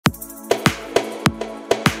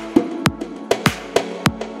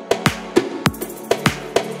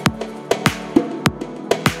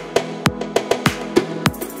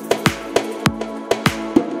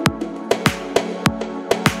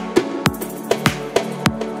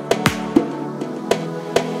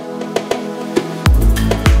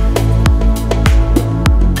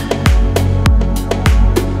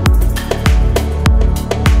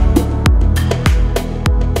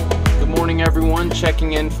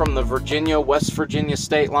calling in from the West Virginia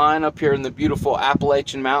state line up here in the beautiful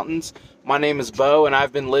Appalachian Mountains. My name is Bo, and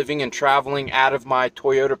I've been living and traveling out of my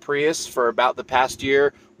Toyota Prius for about the past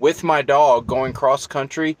year with my dog, going cross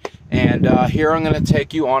country. And here I'm going to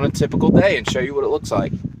take you on a typical day and show you what it looks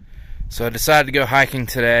like. So I decided to go hiking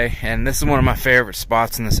today, and this is one of my favorite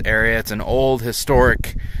spots in this area. It's an old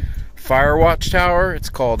historic fire watch tower. It's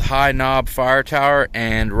called High Knob Fire Tower,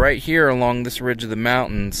 and right here along this ridge of the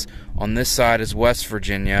mountains, on this side is West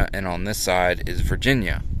Virginia, and on this side is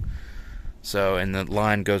Virginia. So, and the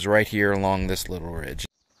line goes right here along this little ridge.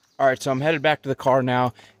 Alright, so I'm headed back to the car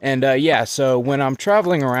now, and yeah, so when I'm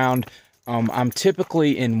traveling around, I'm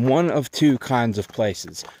typically in one of two kinds of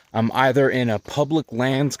places. I'm either in a public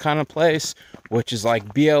lands kind of place, which is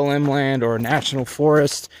like BLM land or a national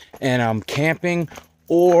forest, and I'm camping,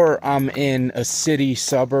 or I'm in a city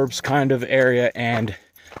suburbs kind of area and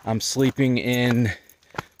I'm sleeping in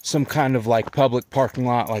some kind of like public parking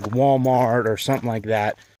lot like Walmart or something like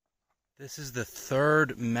that. This is the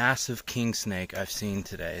third massive king snake I've seen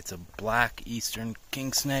today. It's a black eastern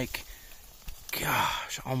king snake.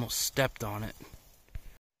 Gosh, almost stepped on it.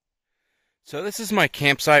 So this is my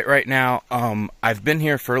campsite right now. I've been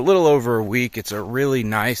here for a little over a week. It's a really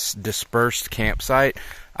nice dispersed campsite.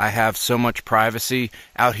 I have so much privacy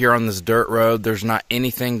out here on this dirt road. There's not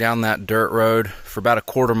anything down that dirt road. For about a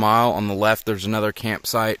quarter mile on the left, there's another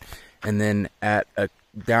campsite. And then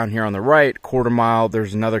down here on the right, quarter mile,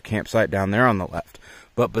 there's another campsite down there on the left.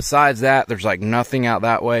 But besides that, there's like nothing out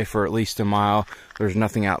that way for at least a mile. There's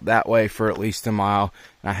nothing out that way for at least a mile.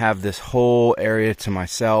 And I have this whole area to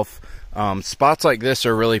myself. Spots like this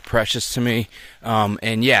are really precious to me.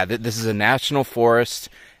 And yeah, this is a national forest,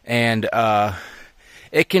 and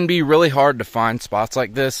it can be really hard to find spots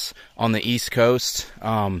like this on the East Coast.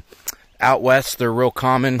 Out west, they're real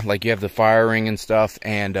common, like you have the fire ring and stuff,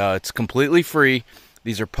 and it's completely free.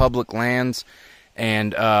 These are public lands,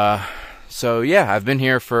 and so yeah, I've been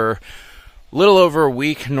here for a little over a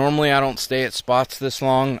week. Normally I don't stay at spots this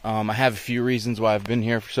long. I have a few reasons why I've been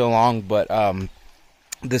here for so long, but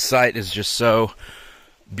this site is just so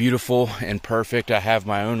beautiful and perfect. I have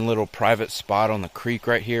my own little private spot on the creek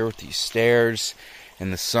right here with these stairs,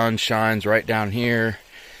 and the sun shines right down here.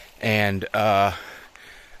 And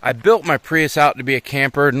I built my Prius out to be a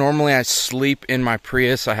camper. Normally I sleep in my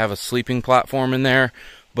Prius. I have a sleeping platform in there,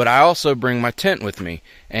 but I also bring my tent with me.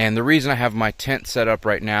 And the reason I have my tent set up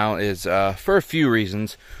right now is for a few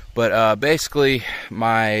reasons, but basically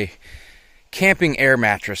my camping air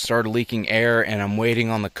mattress started leaking air, and I'm waiting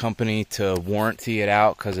on the company to warranty it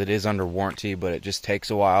out because it is under warranty, but it just takes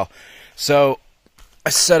a while. So I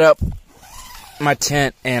set up my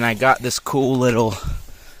tent, and I got this cool little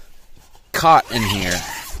cot in here.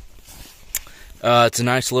 It's a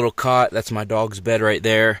nice little cot. That's my dog's bed right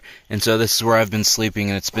there, and so this is where I've been sleeping,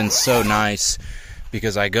 and it's been so nice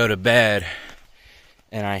because I go to bed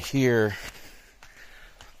and I hear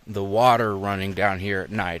the water running down here at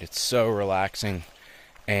night. It's so relaxing.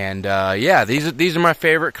 And yeah, these are my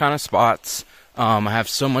favorite kind of spots. I have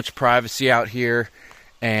so much privacy out here,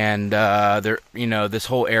 and this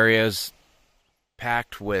whole area is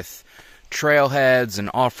packed with trailheads and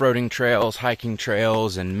off-roading trails, hiking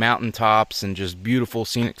trails, and mountaintops, and just beautiful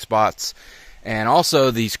scenic spots. And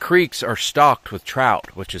also these creeks are stocked with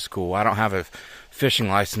trout, which is cool. I don't have a fishing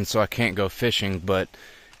license, so I can't go fishing, but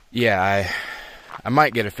yeah, I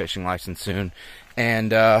might get a fishing license soon.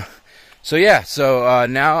 And so yeah, so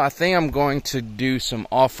now I think I'm going to do some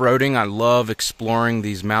off-roading. I love exploring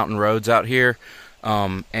these mountain roads out here.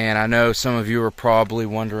 And I know some of you are probably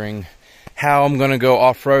wondering how I'm going to go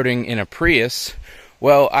off-roading in a Prius.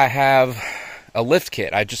 Well, I have a lift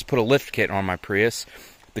kit. I just put a lift kit on my Prius.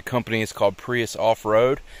 The company is called Prius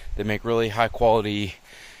Offroad. They make really high-quality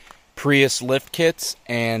Prius lift kits,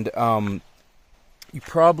 and it's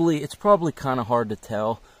probably kind of hard to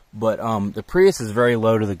tell, but the Prius is very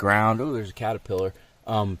low to the ground. Oh, there's a caterpillar.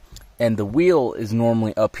 And the wheel is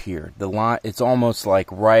normally up here. The line, it's almost like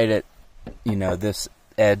right at, this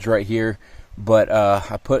edge right here. But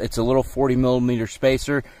it's a little 40mm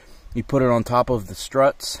spacer. You put it on top of the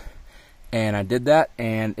struts, and I did that,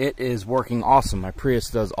 and it is working awesome. My Prius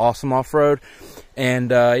does awesome off-road.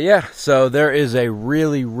 And yeah, so there is a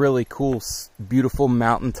really, really cool, beautiful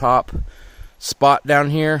mountaintop spot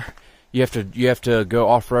down here. You have to go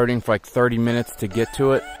off-roading for like 30 minutes to get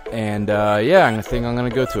to it, and yeah, I think I'm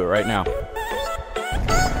gonna go to it right now.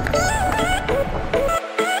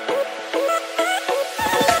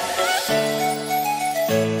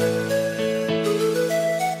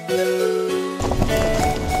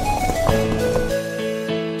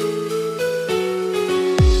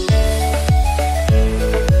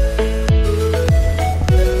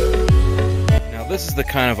 this is the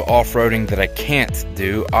kind of off-roading that I can't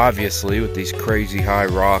do, obviously, with these crazy high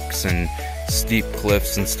rocks and steep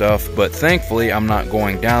cliffs and stuff, but thankfully I'm not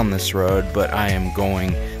going down this road, but I am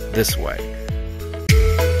going this way.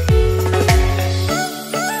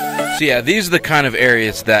 So yeah, these are the kind of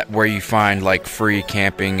areas where you find like free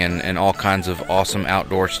camping and all kinds of awesome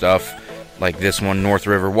outdoor stuff, like this one, North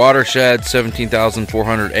River Watershed,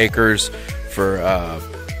 17,400 acres for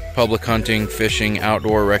public hunting, fishing,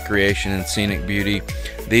 outdoor recreation, and scenic beauty.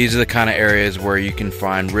 These are the kind of areas where you can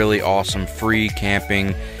find really awesome free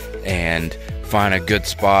camping and find a good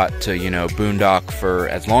spot to, you know, boondock for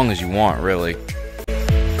as long as you want, really.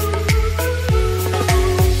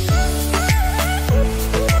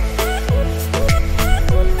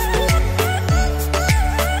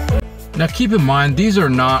 Now keep in mind, these are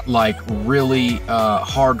not like really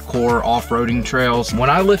hardcore off-roading trails. When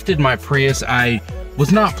I lifted my Prius, I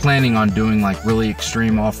was not planning on doing like really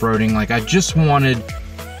extreme off-roading. Like, I just wanted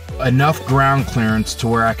enough ground clearance to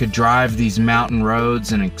where I could drive these mountain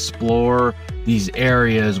roads and explore these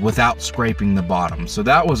areas without scraping the bottom. So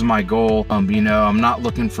that was my goal. You know, I'm not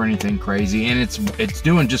looking for anything crazy, and it's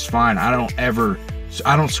doing just fine. I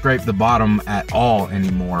don't scrape the bottom at all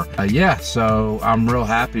anymore. Yeah, so I'm real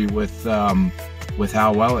happy with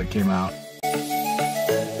how well it came out.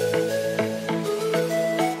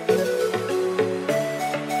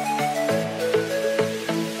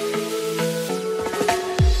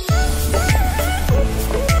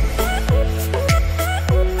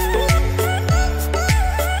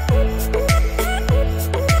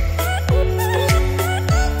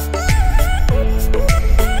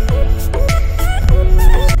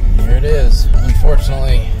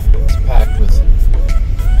 Unfortunately, it's packed with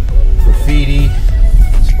graffiti,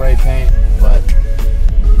 spray paint, but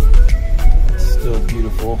it's still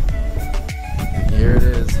beautiful. Here it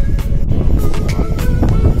is.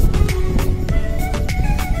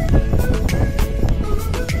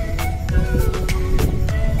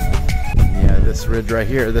 Yeah, this ridge right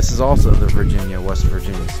here, this is also the West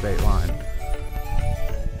Virginia state line.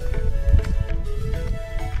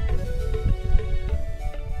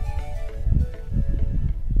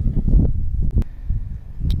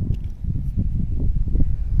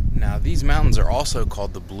 These mountains are also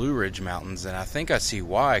called the Blue Ridge Mountains, and I think I see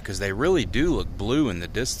why, because they really do look blue in the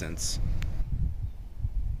distance.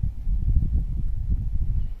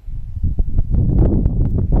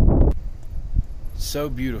 So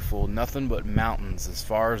beautiful, nothing but mountains as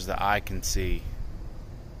far as the eye can see.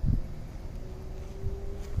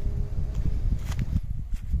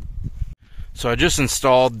 So I just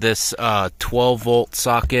installed this 12-volt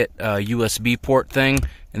socket USB port thing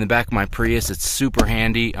in the back of my Prius. It's super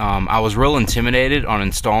handy. I was real intimidated on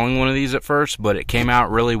installing one of these at first, but it came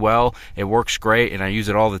out really well. It works great, and I use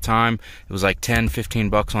it all the time. It was like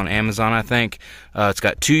 10-15 bucks on Amazon, I think. It's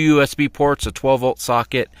got 2 USB ports, a 12-volt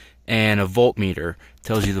socket, and a voltmeter.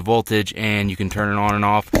 Tells you the voltage, and you can turn it on and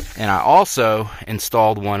off. And I also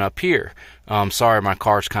installed one up here. Sorry, my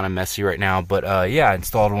car's kind of messy right now, but yeah, I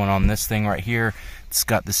installed one on this thing right here. It's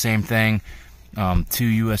got the same thing. 2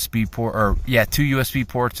 USB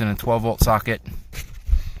ports and a 12-volt socket.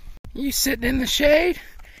 You sitting in the shade?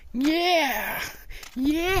 Yeah,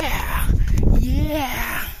 yeah,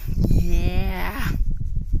 yeah, yeah.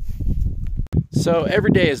 So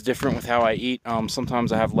every day is different with how I eat.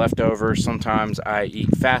 Sometimes I have leftovers, sometimes I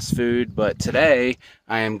eat fast food, but today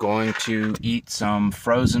I am going to eat some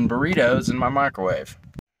frozen burritos in my microwave.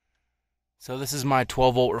 So this is my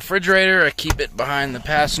 12-volt refrigerator. I keep it behind the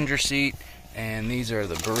passenger seat. And these are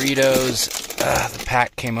the burritos. The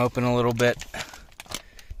pack came open a little bit.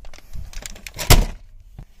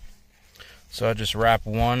 So I just wrap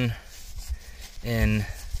one in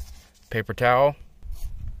paper towel.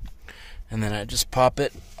 And then I just pop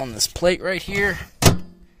it on this plate right here.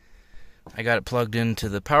 I got it plugged into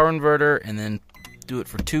the power inverter, and then do it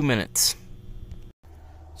for 2 minutes.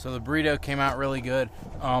 So the burrito came out really good.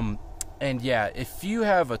 And yeah, if you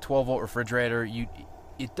have a 12-volt refrigerator, you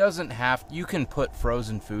can put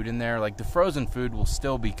frozen food in there. Like, the frozen food will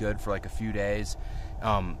still be good for like a few days,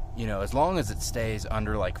 you know, as long as it stays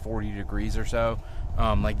under like 40 degrees or so.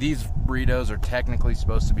 Like, these burritos are technically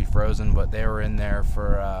supposed to be frozen, but they were in there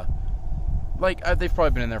for they've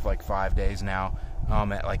probably been in there for like 5 days now,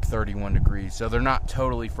 at like 31 degrees, so they're not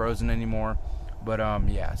totally frozen anymore. But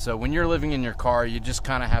yeah, so when you're living in your car, you just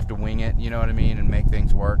kind of have to wing it, you know what I mean, and make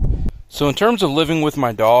things work. So in terms of living with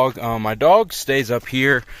my dog stays up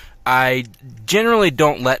here. I generally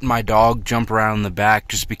don't let my dog jump around in the back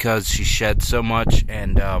just because she sheds so much,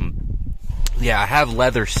 and yeah, I have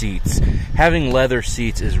leather seats. Having leather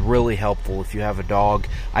seats is really helpful if you have a dog.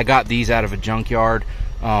 I got these out of a junkyard.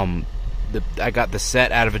 I got the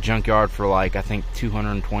set out of a junkyard for like, I think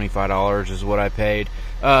 $225 is what I paid.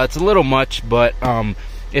 It's a little much, but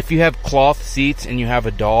if you have cloth seats and you have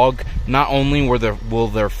a dog, not only will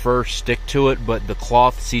their fur stick to it, but the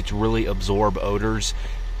cloth seats really absorb odors,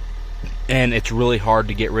 and it's really hard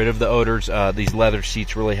to get rid of the odors. These leather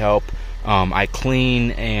seats really help. I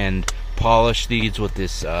clean and polish these with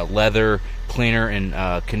this leather cleaner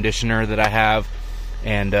and conditioner that I have.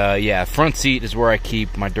 And yeah, front seat is where I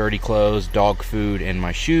keep my dirty clothes, dog food, and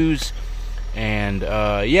my shoes. And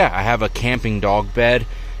yeah, I have a camping dog bed,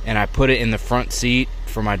 and I put it in the front seat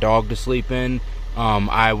for my dog to sleep in.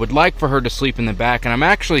 I would like for her to sleep in the back, and I'm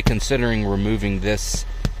actually considering removing the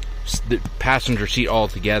passenger seat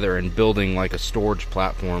altogether and building like a storage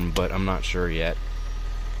platform, but I'm not sure yet.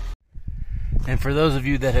 And for those of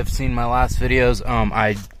you that have seen my last videos,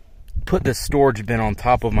 I put this storage bin on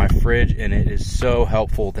top of my fridge, and it is so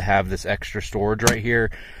helpful to have this extra storage right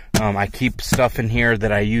here. I keep stuff in here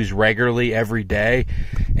that I use regularly every day,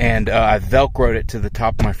 and I velcroed it to the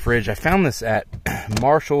top of my fridge. I found this at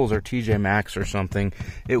Marshall's or TJ Maxx or something.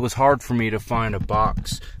 It was hard for me to find a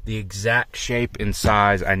box the exact shape and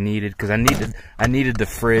size I needed, because I needed the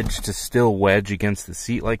fridge to still wedge against the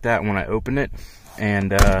seat like that when I open it.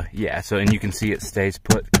 And yeah, and you can see it stays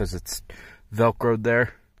put because it's velcroed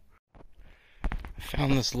there. I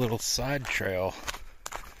found this little side trail.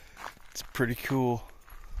 It's pretty cool.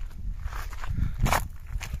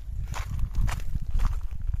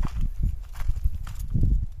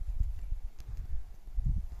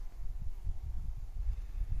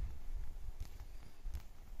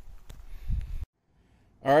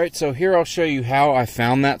 Alright, so here I'll show you how I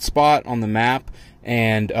found that spot on the map,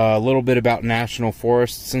 and a little bit about national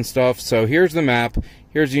forests and stuff. So here's the map.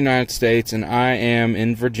 Here's the United States, and I am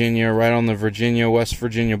in Virginia, right on the Virginia-West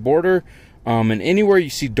Virginia border. And anywhere you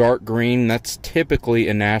see dark green, that's typically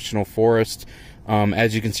a national forest.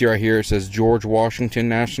 As you can see right here, it says George Washington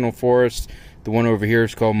National Forest. The one over here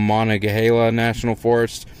is called Monongahela National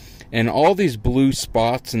Forest. And all these blue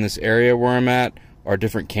spots in this area where I'm at are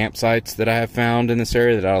different campsites that I have found in this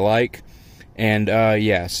area that I like. And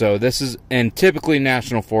yeah, so this is, and typically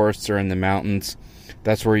national forests are in the mountains.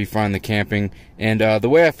 That's where you find the camping. And the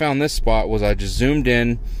way I found this spot was I just zoomed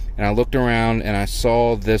in and I looked around and I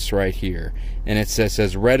saw this right here. And it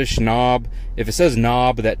says reddish knob. If it says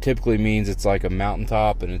knob, that typically means it's like a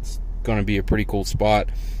mountaintop and it's going to be a pretty cool spot.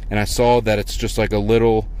 And I saw that it's just like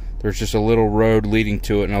there's just a little road leading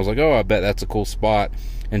to it. And I was like, oh, I bet that's a cool spot.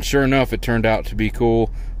 And sure enough, it turned out to be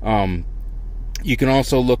cool. You can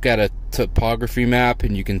also look at a topography map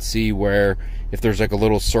and you can see where, if there's like a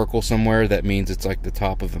little circle somewhere, that means it's like the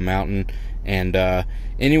top of a mountain. And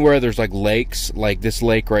anywhere there's like lakes, like this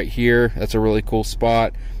lake right here, that's a really cool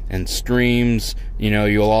spot. And streams, you know,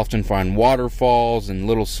 you'll often find waterfalls and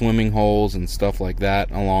little swimming holes and stuff like that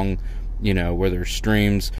along, you know, where there's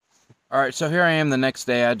streams. Alright, so here I am the next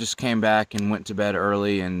day. I just came back and went to bed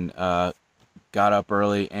early and got up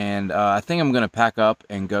early. And I think I'm going to pack up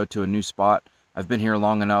and go to a new spot. I've been here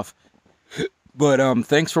long enough. But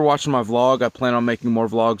thanks for watching my vlog. I plan on making more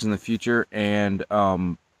vlogs in the future, and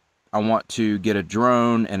I want to get a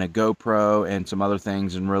drone and a GoPro and some other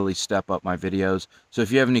things and really step up my videos. So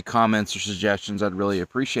if you have any comments or suggestions, I'd really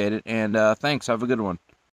appreciate it. And thanks. Have a good one.